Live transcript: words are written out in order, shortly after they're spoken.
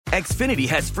Xfinity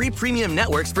has free premium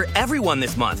networks for everyone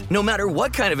this month, no matter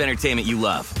what kind of entertainment you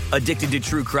love. Addicted to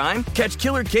true crime? Catch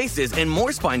killer cases and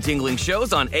more spine-tingling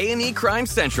shows on A&E Crime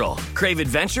Central. Crave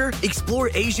adventure? Explore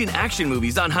Asian action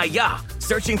movies on Hi-YAH.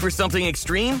 Searching for something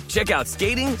extreme? Check out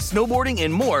skating, snowboarding,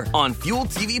 and more on Fuel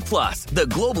TV Plus, the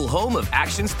global home of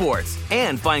action sports.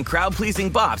 And find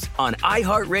crowd-pleasing bops on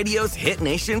iHeartRadio's Hit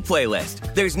Nation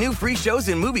playlist. There's new free shows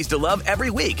and movies to love every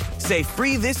week. Say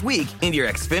free this week in your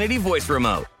Xfinity voice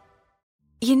remote.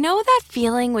 You know that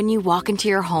feeling when you walk into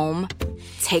your home,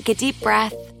 take a deep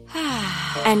breath,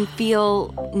 and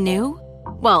feel new?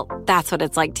 Well, that's what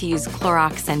it's like to use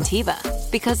Clorox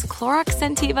Scentiva. Because Clorox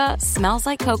Scentiva smells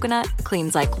like coconut,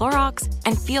 cleans like Clorox,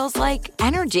 and feels like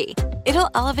energy.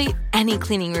 It'll elevate any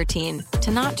cleaning routine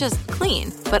to not just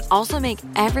clean, but also make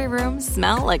every room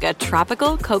smell like a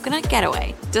tropical coconut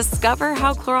getaway. Discover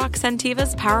how Clorox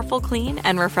Scentiva's powerful clean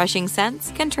and refreshing scents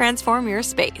can transform your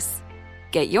space.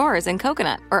 Get yours in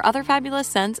coconut or other fabulous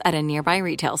scents at a nearby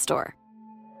retail store.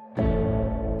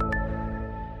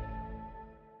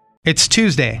 It's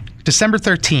Tuesday, December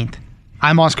 13th.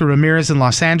 I'm Oscar Ramirez in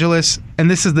Los Angeles,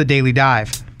 and this is the Daily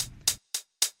Dive.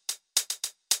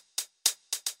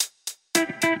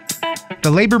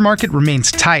 The labor market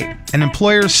remains tight, and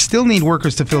employers still need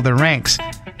workers to fill their ranks.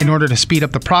 In order to speed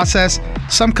up the process,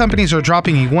 some companies are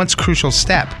dropping a once crucial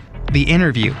step, the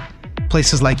interview.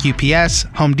 Places like UPS,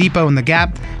 Home Depot, and The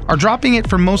Gap are dropping it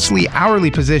for mostly hourly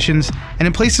positions and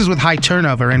in places with high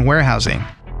turnover and warehousing.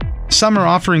 Some are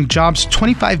offering jobs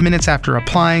 25 minutes after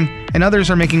applying, and others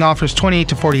are making offers 28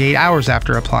 to 48 hours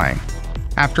after applying.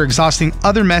 After exhausting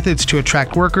other methods to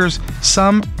attract workers,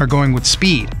 some are going with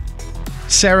speed.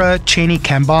 Sarah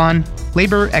Cheney-Cambon,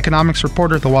 labor economics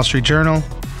reporter at the Wall Street Journal,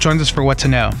 joins us for What to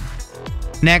Know.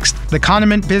 Next, the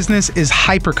condiment business is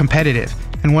hyper-competitive,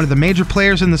 and one of the major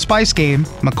players in the spice game,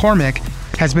 McCormick,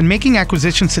 has been making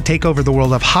acquisitions to take over the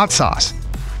world of hot sauce.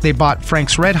 They bought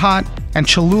Frank's Red Hot and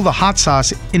Cholula hot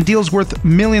sauce in deals worth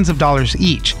millions of dollars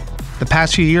each. The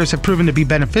past few years have proven to be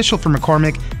beneficial for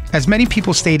McCormick as many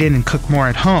people stayed in and cooked more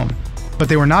at home. But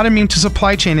they were not immune to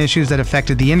supply chain issues that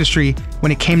affected the industry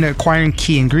when it came to acquiring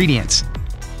key ingredients.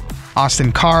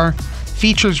 Austin Carr,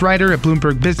 features writer at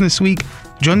Bloomberg Businessweek,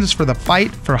 joins us for the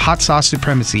fight for hot sauce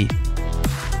supremacy.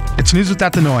 It's news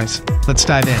without the noise. Let's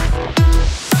dive in.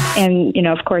 And,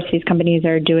 of course, these companies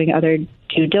are doing other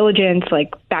due diligence,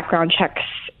 like background checks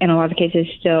in a lot of cases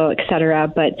still, et cetera.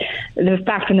 But the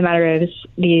fact of the matter is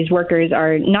these workers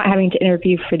are not having to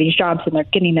interview for these jobs, and they're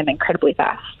getting them incredibly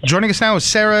fast. Joining us now is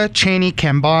Sarah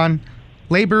Cheney-Cambon,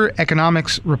 labor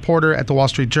economics reporter at the Wall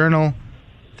Street Journal.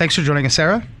 Thanks for joining us,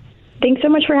 Sarah. Thanks so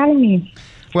much for having me.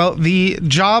 Well, the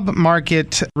job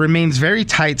market remains very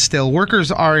tight still.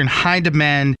 Workers are in high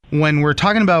demand. When we're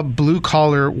talking about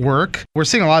blue-collar work, we're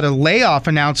seeing a lot of layoff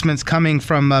announcements coming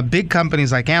from big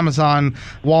companies like Amazon,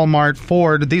 Walmart,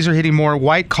 Ford. These are hitting more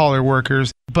white-collar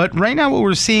workers. But right now what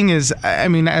we're seeing is,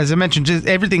 as I mentioned, just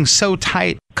everything's so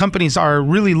tight. Companies are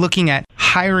really looking at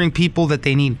hiring people that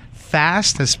they need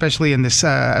fast, especially in this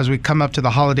as we come up to the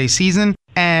holiday season.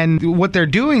 And what they're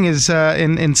doing is,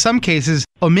 in some cases,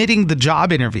 omitting the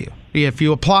job interview. If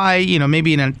you apply,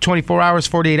 maybe in 24 hours,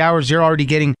 48 hours, you're already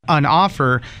getting an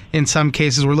offer. In some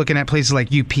cases, we're looking at places like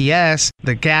UPS,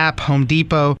 The Gap, Home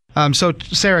Depot. So,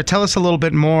 Sarah, tell us a little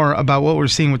bit more about what we're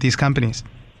seeing with these companies.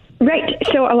 Right.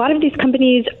 So a lot of these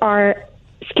companies are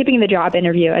skipping the job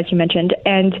interview, as you mentioned.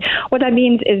 And what that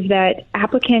means is that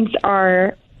applicants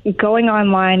are going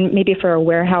online, maybe for a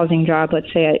warehousing job,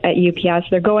 let's say at UPS,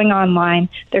 they're going online,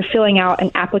 they're filling out an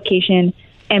application,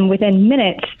 and within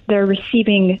minutes, they're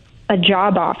receiving a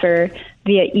job offer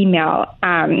via email.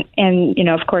 And,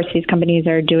 of course, these companies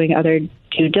are doing other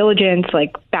due diligence,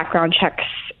 like background checks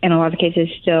in a lot of cases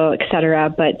still, et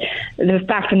cetera. But the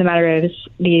fact of the matter is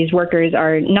these workers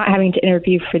are not having to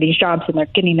interview for these jobs, and they're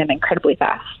getting them incredibly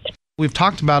fast. We've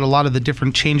talked about a lot of the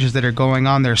different changes that are going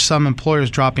on. There's some employers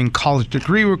dropping college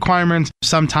degree requirements.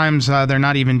 Sometimes they're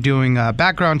not even doing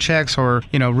background checks or,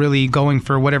 really going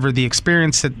for whatever the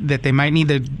experience that they might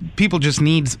need. People just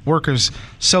need workers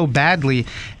so badly.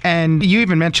 And you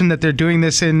even mentioned that they're doing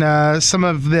this in some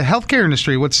of the healthcare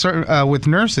industry with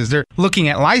nurses. They're looking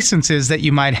at licenses that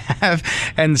you might have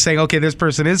and saying, okay, this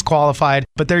person is qualified,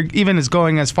 but they're even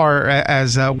going as far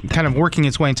as kind of working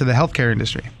its way into the healthcare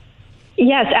industry.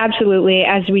 Yes, absolutely.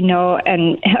 As we know,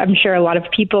 and I'm sure a lot of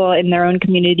people in their own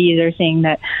communities are saying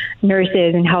that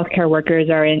nurses and healthcare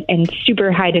workers are in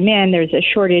super high demand. There's a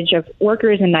shortage of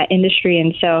workers in that industry.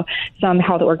 And so some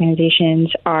health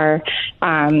organizations are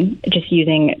just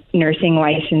using nursing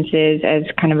licenses as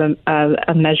kind of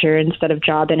a measure instead of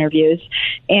job interviews.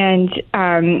 And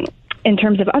in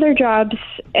terms of other jobs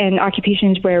and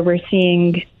occupations where we're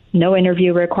seeing no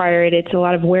interview required, it's a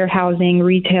lot of warehousing,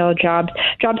 retail jobs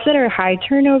that are high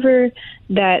turnover,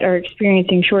 that are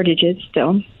experiencing shortages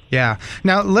still. Yeah.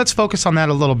 Now, let's focus on that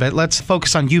a little bit. Let's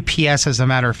focus on UPS, as a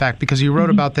matter of fact, because you wrote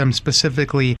about them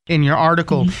specifically in your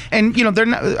article. And, they're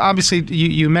not, obviously,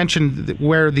 you mentioned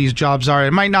where these jobs are.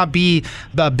 It might not be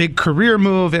a big career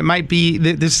move. It might be,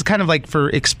 this is kind of like for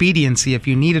expediency. If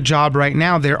you need a job right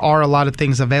now, there are a lot of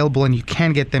things available and you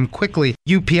can get them quickly.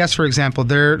 UPS, for example,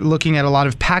 they're looking at a lot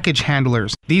of package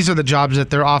handlers. These are the jobs that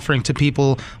they're offering to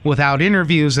people without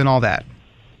interviews and all that.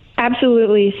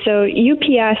 Absolutely. So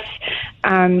UPS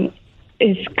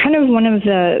is kind of one of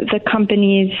the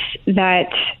companies that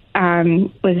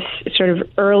was sort of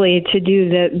early to do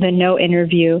the no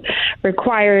interview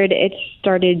required. It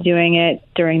started doing it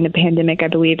during the pandemic, I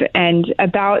believe, and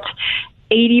about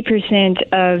 80%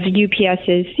 of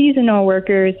UPS's seasonal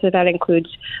workers, so that includes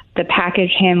the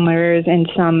package handlers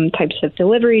and some types of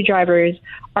delivery drivers,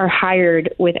 are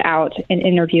hired without an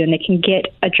interview, and they can get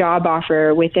a job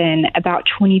offer within about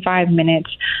 25 minutes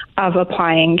of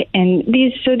applying. And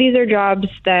these are jobs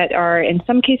that are in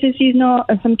some cases seasonal,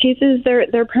 in some cases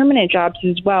they're permanent jobs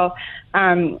as well.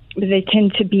 They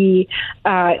tend to be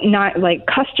not like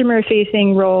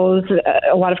customer-facing roles.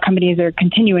 A lot of companies are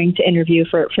continuing to interview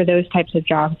for those types of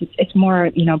jobs. It's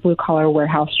more, blue-collar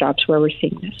warehouse jobs where we're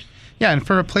seeing this. Yeah, and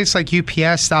for a place like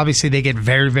UPS, obviously they get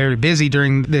very, very busy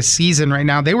during this season right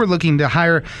now. They were looking to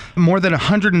hire more than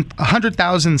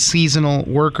 100,000 seasonal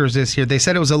workers this year. They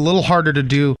said it was a little harder to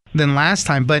do than last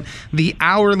time, but the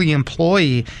hourly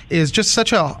employee is just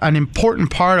such an important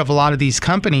part of a lot of these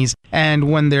companies.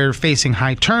 And when they're facing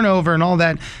high turnover and all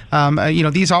that,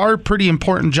 these are pretty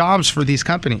important jobs for these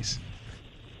companies.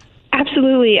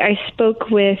 Absolutely. I spoke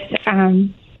with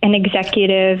an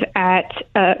executive at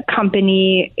a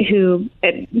company who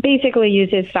basically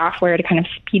uses software to kind of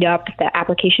speed up the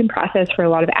application process for a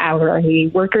lot of hourly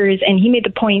workers. And he made the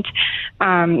point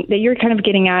that you're kind of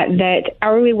getting at, that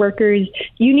hourly workers,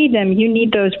 you need them. You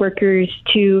need those workers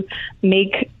to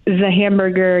make the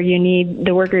hamburger. You need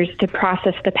the workers to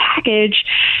process the package,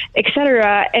 et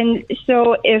cetera. And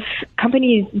so if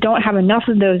companies don't have enough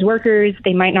of those workers,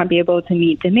 they might not be able to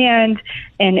meet demand.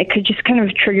 And it could just kind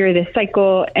of trigger this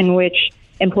cycle in which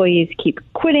employees keep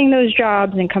quitting those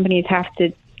jobs and companies have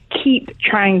to keep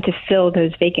trying to fill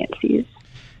those vacancies.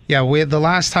 Yeah, the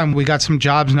last time we got some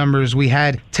jobs numbers, we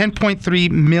had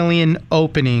 10.3 million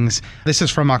openings. This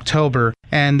is from October,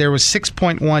 and there was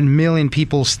 6.1 million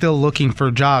people still looking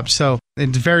for jobs. So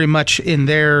it's very much in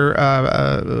their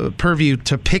purview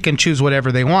to pick and choose whatever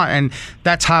they want. And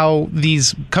that's how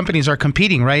these companies are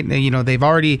competing, right? They've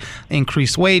already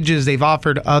increased wages. They've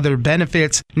offered other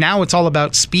benefits. Now it's all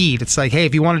about speed. It's like, hey,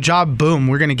 if you want a job, boom,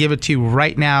 we're going to give it to you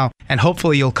right now. And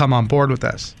hopefully you'll come on board with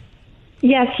us.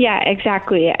 Yes, yeah,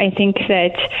 exactly. I think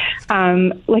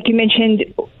that, like you mentioned,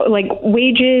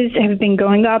 wages have been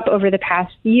going up over the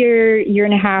past year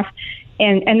and a half,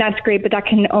 and that's great, but that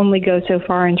can only go so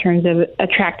far in terms of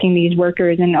attracting these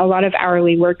workers. And a lot of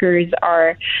hourly workers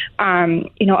are,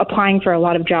 applying for a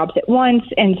lot of jobs at once.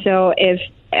 And so if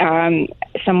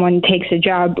someone takes a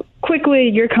job quickly,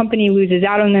 your company loses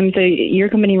out on them. So your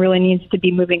company really needs to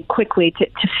be moving quickly to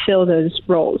fill those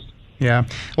roles. Yeah.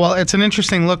 Well, it's an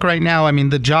interesting look right now. I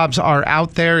mean, the jobs are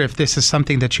out there. If this is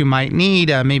something that you might need,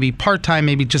 maybe part-time,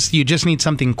 maybe you just need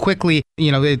something quickly,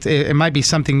 it might be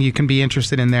something you can be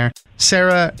interested in there.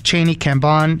 Sarah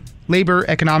Cheney-Cambon, labor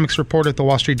economics reporter at the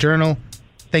Wall Street Journal.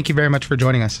 Thank you very much for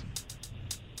joining us.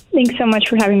 Thanks so much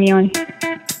for having me on.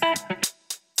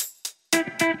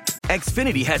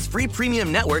 Xfinity has free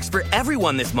premium networks for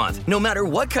everyone this month, no matter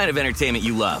what kind of entertainment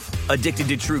you love. Addicted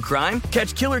to true crime?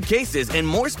 Catch killer cases and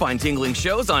more spine-tingling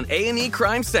shows on A&E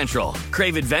Crime Central.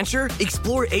 Crave adventure?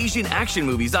 Explore Asian action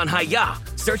movies on Hi-Ya.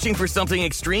 Searching for something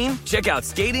extreme? Check out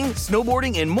skating,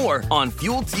 snowboarding, and more on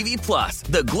Fuel TV Plus,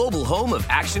 the global home of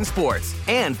action sports.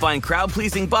 And find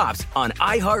crowd-pleasing bops on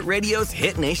iHeartRadio's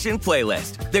Hit Nation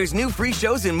playlist. There's new free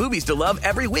shows and movies to love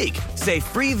every week. Say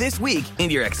free this week in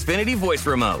your Xfinity voice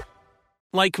remote.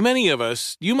 Like many of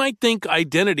us, you might think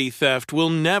identity theft will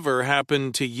never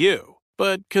happen to you.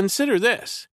 But consider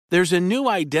this. There's a new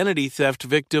identity theft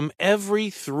victim every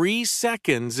 3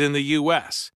 seconds in the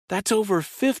U.S. That's over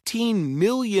 15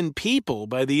 million people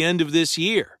by the end of this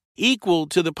year, equal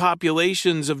to the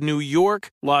populations of New York,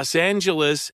 Los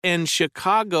Angeles, and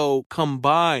Chicago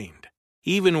combined.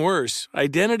 Even worse,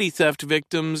 identity theft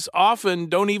victims often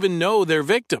don't even know they're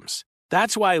victims.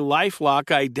 That's why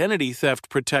LifeLock Identity Theft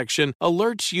Protection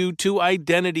alerts you to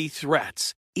identity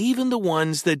threats even the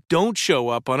ones that don't show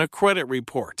up on a credit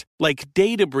report, like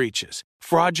data breaches,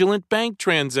 fraudulent bank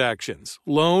transactions,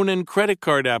 loan and credit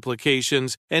card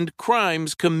applications, and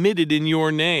crimes committed in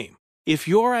your name. If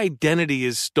your identity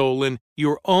is stolen,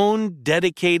 your own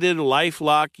dedicated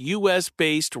LifeLock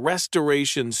U.S.-based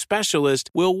restoration specialist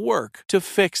will work to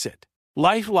fix it.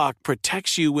 LifeLock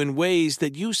protects you in ways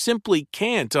that you simply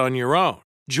can't on your own.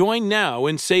 Join now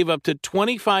and save up to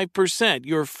 25%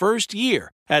 your first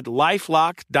year at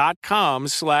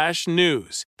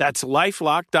LifeLock.com/news. That's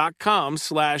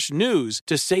LifeLock.com/news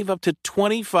to save up to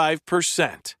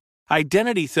 25%.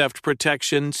 Identity theft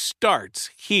protection starts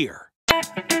here.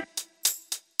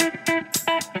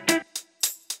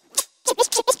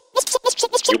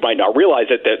 You might not realize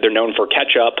it that they're known for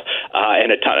ketchup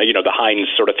and a ton of, the Heinz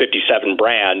sort of 57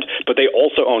 brand, but they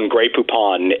also own Grey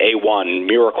Poupon, A1,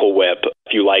 Miracle Whip,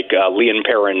 if you like Leon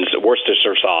Perrin's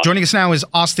Worcestershire sauce. Joining us now is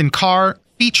Austin Carr,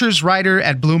 features writer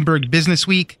at Bloomberg Business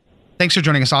Week. Thanks for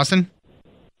joining us, Austin.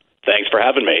 Thanks for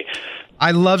having me.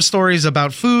 I love stories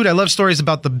about food. I love stories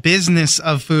about the business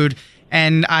of food.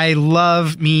 And I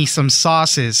love me some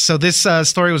sauces. So this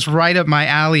story was right up my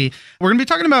alley. We're going to be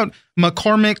talking about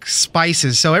McCormick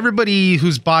spices. So everybody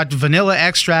who's bought vanilla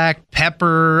extract,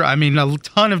 pepper, a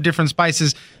ton of different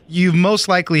spices, you most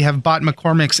likely have bought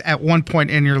McCormick's at one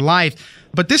point in your life.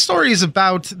 But this story is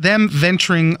about them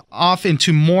venturing off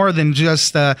into more than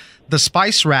just the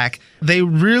spice rack. They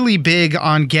really big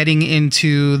on getting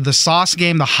into the sauce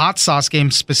game, the hot sauce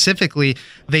game specifically.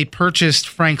 They purchased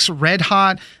Frank's Red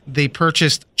Hot. They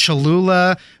purchased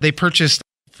Cholula. They purchased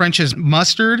French's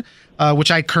Mustard,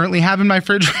 which I currently have in my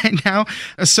fridge right now.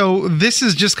 So this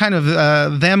is just kind of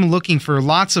them looking for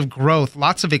lots of growth,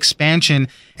 lots of expansion,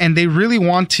 and they really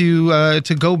want to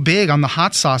go big on the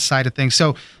hot sauce side of things.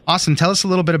 So, Austin, tell us a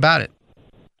little bit about it.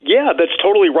 Yeah, that's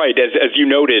totally right. As you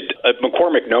noted,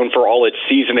 McCormick, known for all its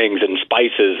seasonings and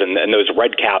spices and those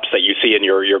red caps that you see in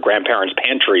your grandparents'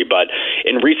 pantry. But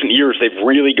in recent years, they've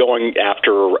really going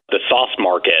after the sauce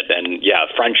market. And yeah,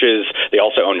 French's, they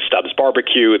also own Stubbs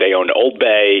Barbecue, they own Old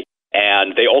Bay.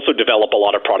 And they also develop a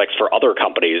lot of products for other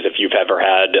companies. If you've ever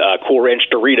had Cool Ranch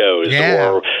Doritos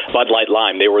or Bud Light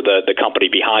Lime, they were the company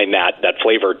behind that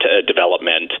flavor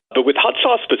development. But with hot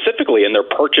sauce specifically, and their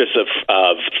purchase of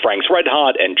Frank's Red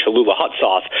Hot and Cholula hot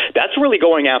sauce, that's really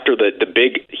going after the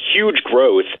big, huge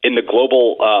growth in the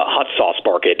global hot sauce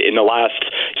market. In the last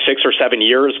 6 or 7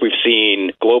 years, we've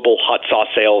seen global hot sauce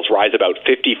sales rise about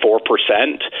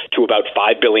 54% to about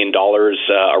 $5 billion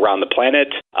around the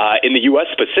planet. In the U.S.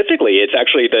 specifically, it's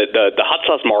actually the hot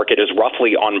sauce market is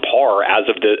roughly on par as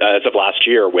of last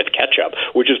year with ketchup,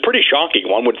 which is pretty shocking.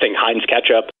 One would think Heinz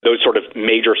ketchup, those sort of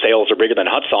major sales are bigger than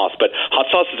hot sauce, but hot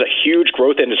sauce is a huge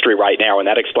growth industry right now, and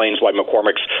that explains why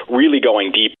McCormick's really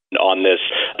going deep on this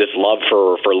love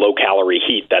for low calorie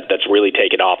heat that's really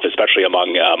taken off, especially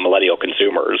among millennial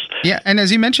consumers. Yeah, and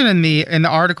as you mentioned in the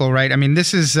article, right? I mean,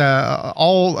 this is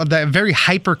all of that very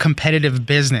hyper competitive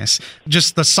business,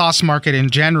 just the sauce market in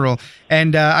general.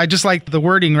 And I just like the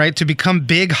wording, right? To become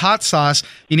big hot sauce,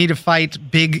 you need to fight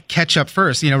big ketchup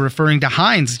first, referring to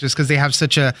Heinz, just because they have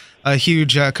such a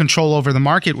huge control over the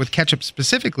market with ketchup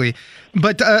specifically.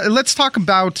 But let's talk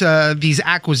about these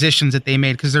acquisitions that they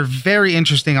made, because they're very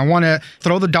interesting. I want to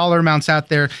throw the dollar amounts out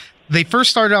there. They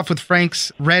first started off with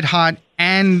Frank's Red Hot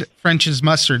and French's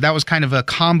Mustard. That was kind of a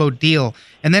combo deal.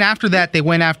 And then after that, they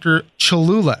went after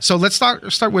Cholula. So let's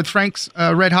start with Frank's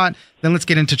Red Hot, then let's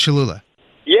get into Cholula.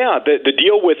 Yeah, the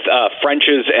deal with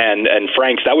French's and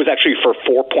Frank's, that was actually for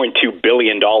 $4.2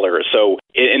 billion. So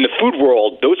in the food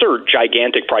world, those are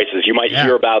gigantic prices. You might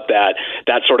hear about that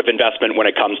sort of investment when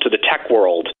it comes to the tech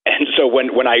world. And so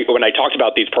when I talked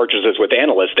about these purchases with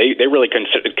analysts, they really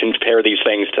compare these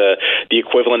things to the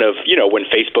equivalent of, when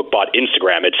Facebook bought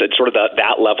Instagram. It's sort of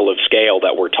that level of scale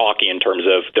that we're talking in terms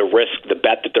of the risk, the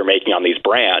bet that they're making on these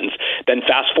brands. Then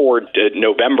fast forward to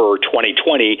November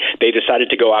 2020, they decided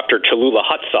to go after Cholula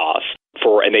hot sauce.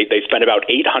 And they spent about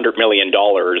 $800 million,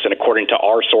 and according to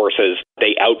our sources,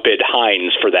 they outbid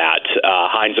Heinz for that.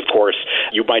 Heinz, of course,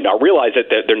 you might not realize it,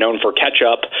 that they're known for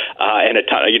ketchup and a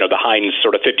ton of, the Heinz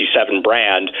sort of 57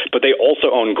 brand, but they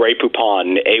also own Grey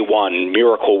Poupon, A1,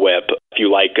 Miracle Whip, if you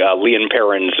like Leon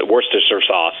Perrin's Worcestershire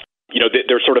sauce.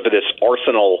 They're sort of this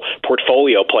arsenal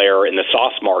portfolio player in the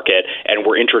sauce market, and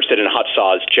we're interested in hot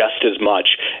sauce just as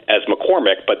much as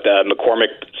McCormick. But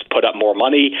McCormick put up more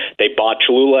money. They bought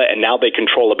Cholula, and now they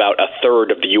control about a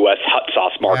third of the U.S. hot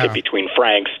sauce market between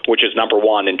Frank's, which is number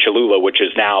one, and Cholula, which is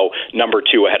now number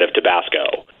two ahead of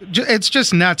Tabasco. It's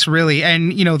just nuts, really.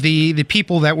 And, the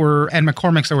people that were at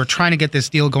McCormick's that were trying to get this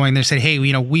deal going, they said, hey,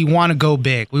 we want to go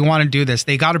big. We want to do this.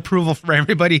 They got approval for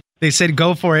everybody. They said,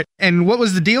 go for it. And what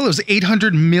was the deal? It was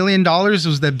 $800 million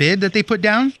was the bid that they put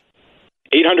down?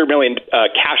 $800 million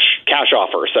cash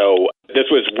offer. So this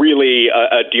was really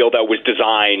a deal that was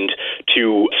designed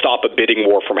to stop a bidding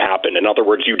war from happening. In other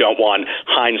words, you don't want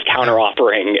Heinz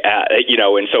counter-offering,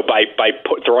 and so by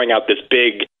throwing out this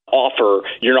big offer,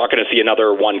 you're not going to see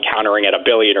another one countering at $1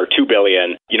 billion or $2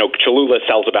 billion. Cholula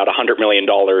sells about $100 million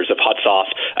of hot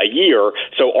sauce a year,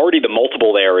 so already the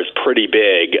multiple there is pretty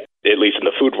big, at least in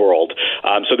the food world.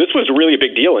 So this was really a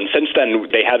big deal, and since then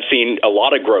they have seen a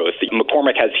lot of growth.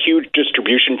 McCormick has huge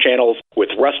distribution channels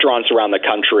with restaurants around the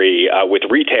country, with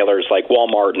retailers like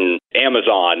Walmart and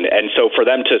Amazon, and so for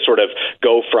them to sort of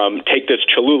go from take this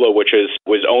Cholula, which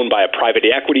was owned by a private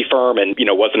equity firm and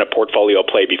wasn't a portfolio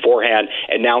play beforehand,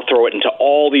 and now throw it into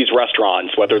all these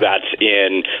restaurants, whether that's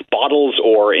in bottles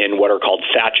or in what are called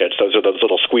sachets. Those are those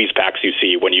little squeeze packs you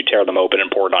see when you tear them open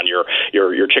and pour it on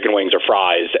your chicken wings or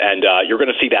fries. And you're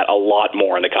going to see that a lot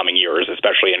more in the coming years,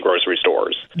 especially in grocery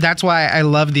stores. That's why I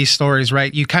love these stories,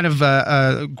 right? You kind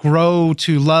of grow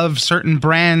to love certain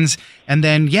brands, and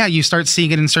then, you start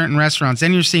seeing it in certain restaurants.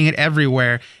 Then you're seeing it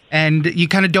everywhere, and you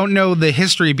kind of don't know the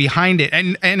history behind it.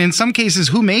 And in some cases,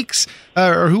 who makes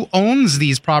or who owns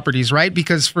these properties, right?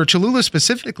 Because for Cholula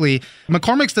specifically,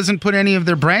 McCormick's doesn't put any of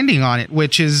their branding on it,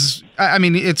 which is,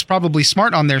 it's probably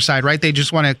smart on their side, right? They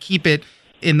just want to keep it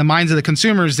in the minds of the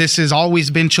consumers. This has always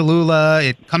been Cholula.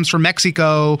 It comes from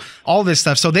Mexico, all this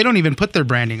stuff. So they don't even put their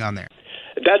branding on there.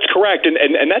 That's correct.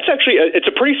 And that's actually, it's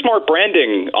a pretty smart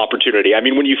branding opportunity.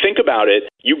 When you think about it,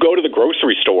 you go to the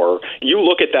grocery store, you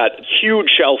look at that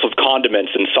huge shelf of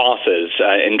condiments and sauces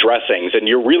and dressings, and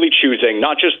you're really choosing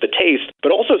not just the taste, but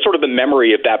also sort of the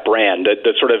memory of that brand.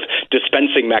 The sort of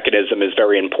dispensing mechanism is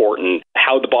very important.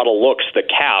 How the bottle looks, the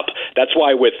cap. That's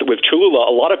why with Cholula,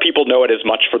 a lot of people know it as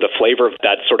much for the flavor of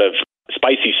that sort of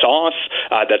spicy sauce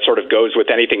that sort of goes with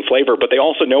anything flavor, but they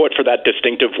also know it for that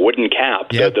distinctive wooden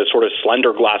cap, the sort of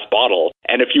slender glass bottle.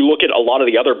 And if you look at a lot of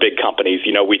the other big companies,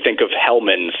 we think of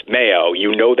Hellmann's mayo,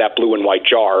 that blue and white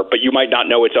jar, but you might not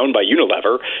know it's owned by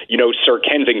Unilever. Sir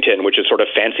Kensington, which is sort of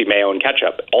fancy mayo and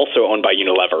ketchup, also owned by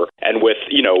Unilever. And with,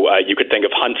 you could think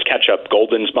of Hunt's ketchup,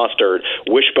 Golden's mustard,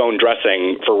 Wishbone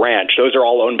dressing for ranch. Those are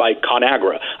all owned by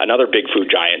Conagra, another big food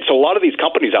giant. So a lot of these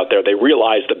companies out there, they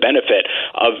realize the benefit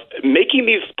of making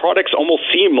these products almost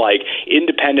seem like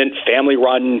independent,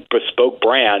 family-run, bespoke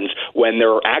brands when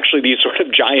they're actually these sort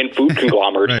of giant food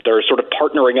conglomerates. Right. They're sort of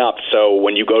partnering up. So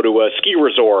when you go to a ski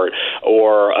resort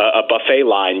or a buffet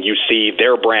line, you see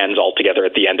their brands all together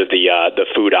at the end of the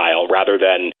food aisle rather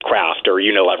than Kraft or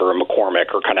Unilever or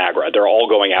McCormick or Conagra. They're all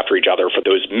going after each other for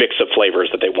those mix of flavors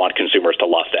that they want consumers to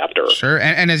lust after. Sure.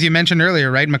 And as you mentioned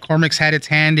earlier, right, McCormick's had its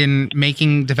hand in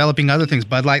developing other things,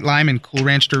 Bud Light Lime and Cool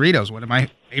Ranch Doritos, one of my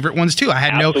favorite ones too. I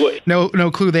had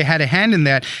no clue they had a hand in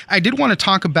that. I did want to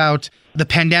talk about the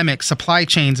pandemic, supply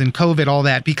chains, and COVID, all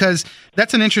that, because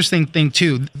that's an interesting thing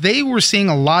too. They were seeing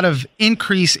a lot of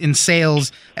increase in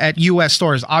sales at U.S.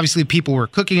 stores. Obviously, people were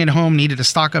cooking at home, needed to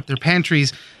stock up their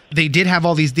pantries. They did have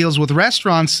all these deals with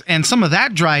restaurants, and some of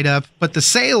that dried up, but the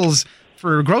sales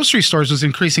for grocery stores was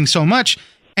increasing so much.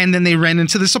 And then they ran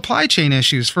into the supply chain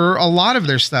issues for a lot of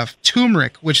their stuff.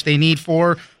 Turmeric, which they need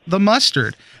for the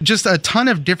mustard. Just a ton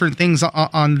of different things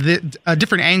on the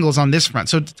different angles on this front.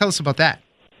 So tell us about that.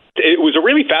 It was a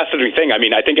really fascinating thing.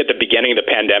 I think at the beginning of the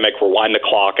pandemic, rewind the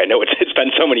clock, I know it's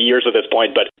been so many years at this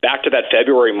point, but back to that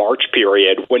February-March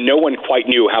period when no one quite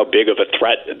knew how big of a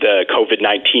threat the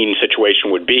COVID-19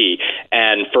 situation would be.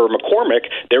 And for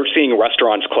McCormick, they're seeing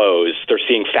restaurants close, they're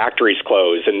seeing factories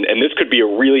close, and this could be a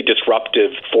really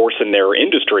disruptive force in their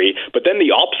industry. But then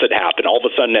the opposite happened. All of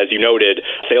a sudden, as you noted,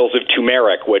 sales of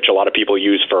turmeric, which a lot of people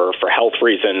use for health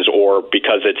reasons or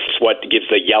because it's what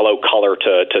gives the yellow color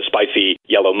to spicy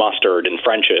yellow mustard and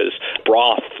French's,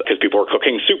 broth because people are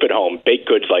cooking soup at home, baked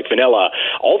goods like vanilla,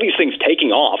 all these things taking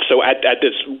off. So at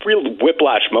this real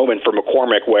whiplash moment for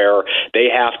McCormick where they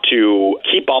have to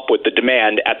keep up with the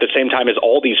demand at the same time as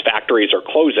all these factories are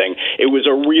closing, it was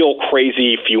a real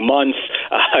crazy few months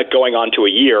going on to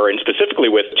a year. And specifically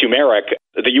with turmeric,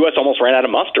 the U.S. almost ran out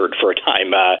of mustard for a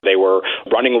time. They were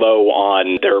running low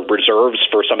on their reserves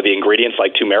for some of the ingredients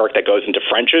like turmeric that goes into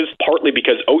French's, partly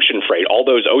because ocean freight, all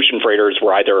those ocean freighters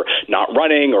were either not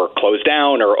running or closed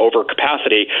down or over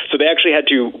capacity. So they actually had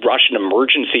to rush an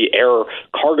emergency air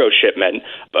cargo shipment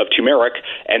of turmeric,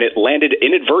 and it landed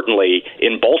inadvertently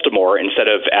in Baltimore instead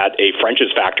of at a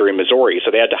French's factory in Missouri.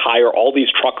 So they had to hire all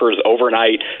these truckers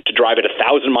overnight to drive it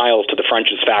 1,000 miles to the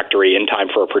French's factory in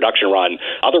time for a production run.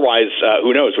 Otherwise,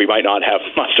 who knows, we might not have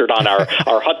mustard on our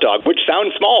hot dog, which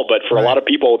sounds small, but for a lot of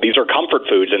people, these are comfort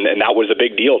foods, and that was a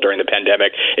big deal during the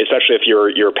pandemic, especially if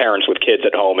you're parents with kids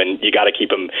at home and you got to keep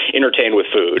them entertained with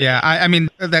food. Yeah, I mean,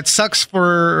 that sucks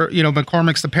for,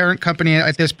 McCormick's the parent company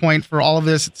at this point for all of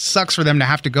this. It sucks for them to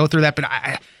have to go through that, but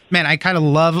I kind of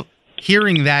love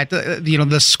hearing that,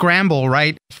 the scramble,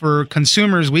 right? For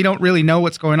consumers, we don't really know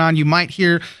what's going on. You might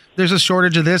hear there's a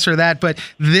shortage of this or that, but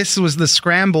this was the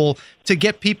scramble to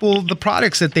get people the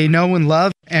products that they know and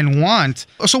love and want.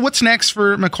 So what's next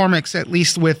for McCormick's, at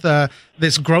least with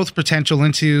this growth potential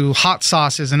into hot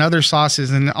sauces and other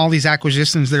sauces and all these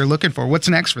acquisitions they're looking for? What's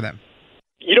next for them?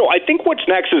 I think what's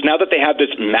next is now that they have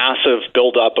this massive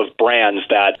buildup of brands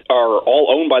that are all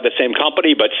owned by the same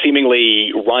company but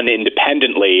seemingly run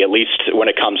independently, at least when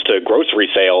it comes to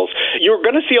grocery sales, you're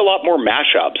going to see a lot more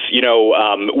mashups.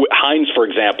 Heinz, for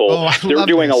example, they're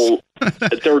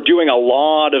doing a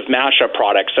lot of mashup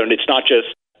products, and it's not just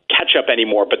ketchup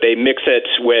anymore, but they mix it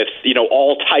with,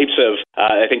 all types of,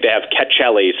 I think they have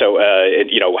ketcheli, so,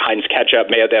 Heinz ketchup,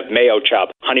 they have mayo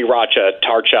chup, honey racha,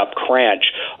 tar chup,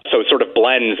 cranch, so sort of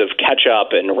blends of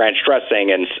ketchup and ranch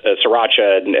dressing and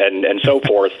sriracha and so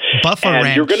forth. Buffer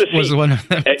Ranch you're gonna see, was one of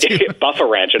them. Buffer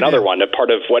Ranch, another one, a part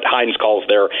of what Heinz calls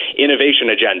their innovation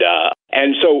agenda.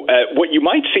 And so what you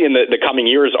might see in the coming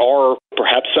years are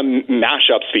perhaps some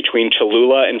mashups between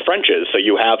Cholula and French's. So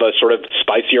you have a sort of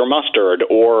spicier mustard,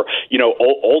 or,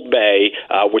 Old Bay,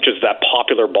 which is that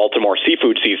popular Baltimore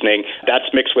seafood seasoning, that's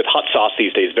mixed with hot sauce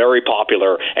these days, very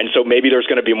popular. And so maybe there's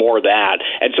going to be more of that.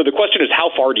 And so the question is, how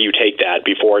far do you take that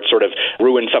before it sort of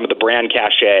ruins some of the brand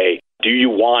cachet? Do you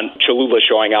want Cholula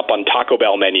showing up on Taco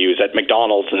Bell menus at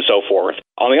McDonald's and so forth?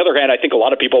 On the other hand, I think a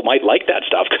lot of people might like that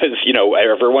stuff because,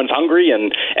 everyone's hungry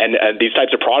and these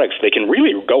types of products, they can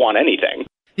really go on anything.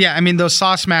 Yeah, I mean, those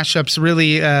sauce mashups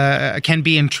really can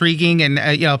be intriguing and,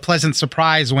 a pleasant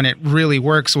surprise when it really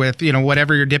works with,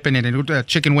 whatever you're dipping it in,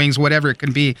 chicken wings, whatever it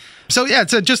can be. So, yeah,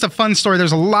 it's just a fun story.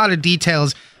 There's a lot of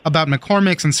details about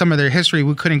McCormick's and some of their history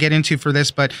we couldn't get into for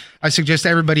this, but I suggest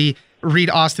everybody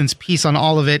read Austin's piece on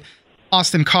all of it.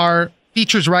 Austin Carr,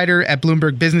 features writer at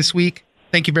Bloomberg Businessweek.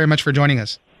 Thank you very much for joining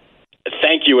us.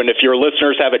 Thank you. And if your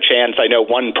listeners have a chance, I know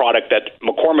one product that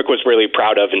McCormick was really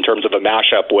proud of in terms of a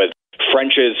mashup with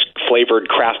French's flavored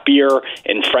craft beer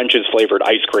and French's flavored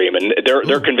ice cream. And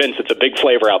they're convinced it's a big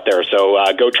flavor out there. So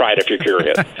go try it if you're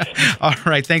curious. All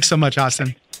right. Thanks so much,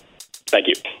 Austin. Thank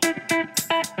you.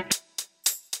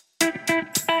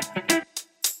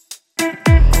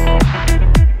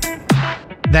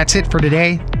 That's it for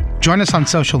today. Join us on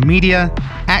social media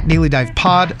at Daily Dive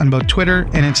Pod on both Twitter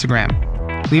and Instagram.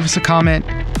 Leave us a comment,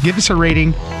 give us a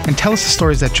rating, and tell us the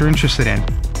stories that you're interested in.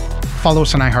 Follow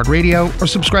us on iHeartRadio or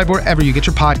subscribe wherever you get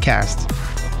your podcasts.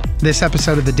 This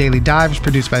episode of The Daily Dive is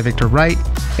produced by Victor Wright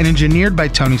and engineered by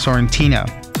Tony Sorrentino.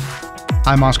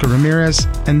 I'm Oscar Ramirez,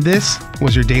 and this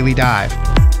was your Daily Dive.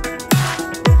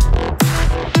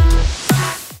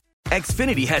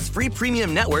 Xfinity has free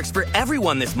premium networks for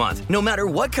everyone this month, no matter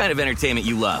what kind of entertainment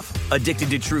you love. Addicted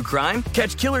to true crime?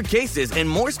 Catch killer cases and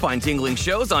more spine-tingling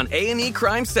shows on A&E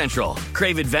Crime Central.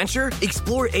 Crave adventure?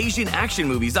 Explore Asian action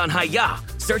movies on Hi-YAH.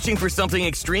 Searching for something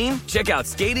extreme? Check out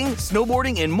skating,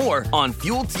 snowboarding, and more on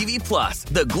Fuel TV Plus,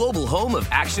 the global home of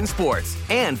action sports.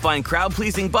 And find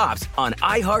crowd-pleasing bops on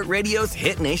iHeartRadio's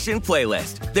Hit Nation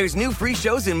playlist. There's new free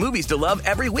shows and movies to love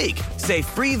every week. Say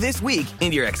free this week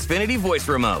in your Xfinity voice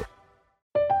remote.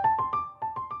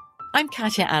 I'm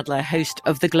Katya Adler, host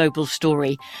of The Global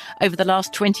Story. Over the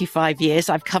last 25 years,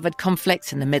 I've covered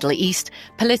conflicts in the Middle East,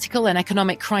 political and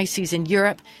economic crises in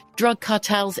Europe, drug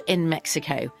cartels in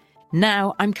Mexico.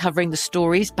 Now I'm covering the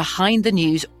stories behind the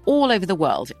news all over the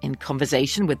world in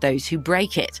conversation with those who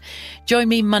break it. Join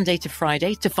me Monday to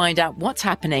Friday to find out what's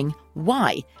happening,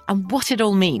 why, and what it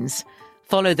all means.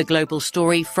 Follow The Global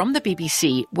Story from the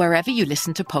BBC wherever you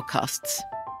listen to podcasts.